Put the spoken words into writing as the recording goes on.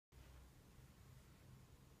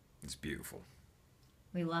It's beautiful.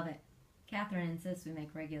 We love it. Catherine insists we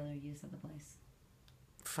make regular use of the place.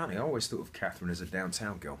 Funny, I always thought of Catherine as a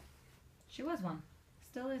downtown girl. She was one.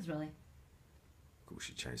 Still is, really. Of course,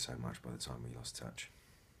 she changed so much by the time we lost touch.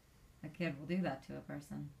 A kid will do that to a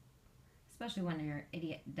person. Especially when your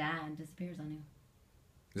idiot dad disappears on you.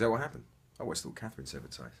 Is that what happened? I always thought Catherine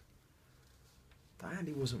severed ties. But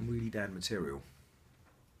Andy wasn't really dad material.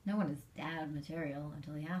 No one is dad material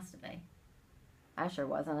until he has to be. I sure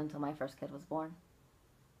wasn't until my first kid was born.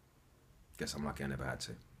 Guess I'm lucky I never had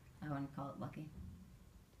to. I wouldn't call it lucky.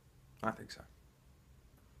 I think so.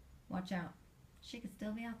 Watch out. She could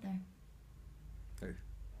still be out there. Who?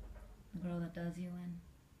 The girl that does you in.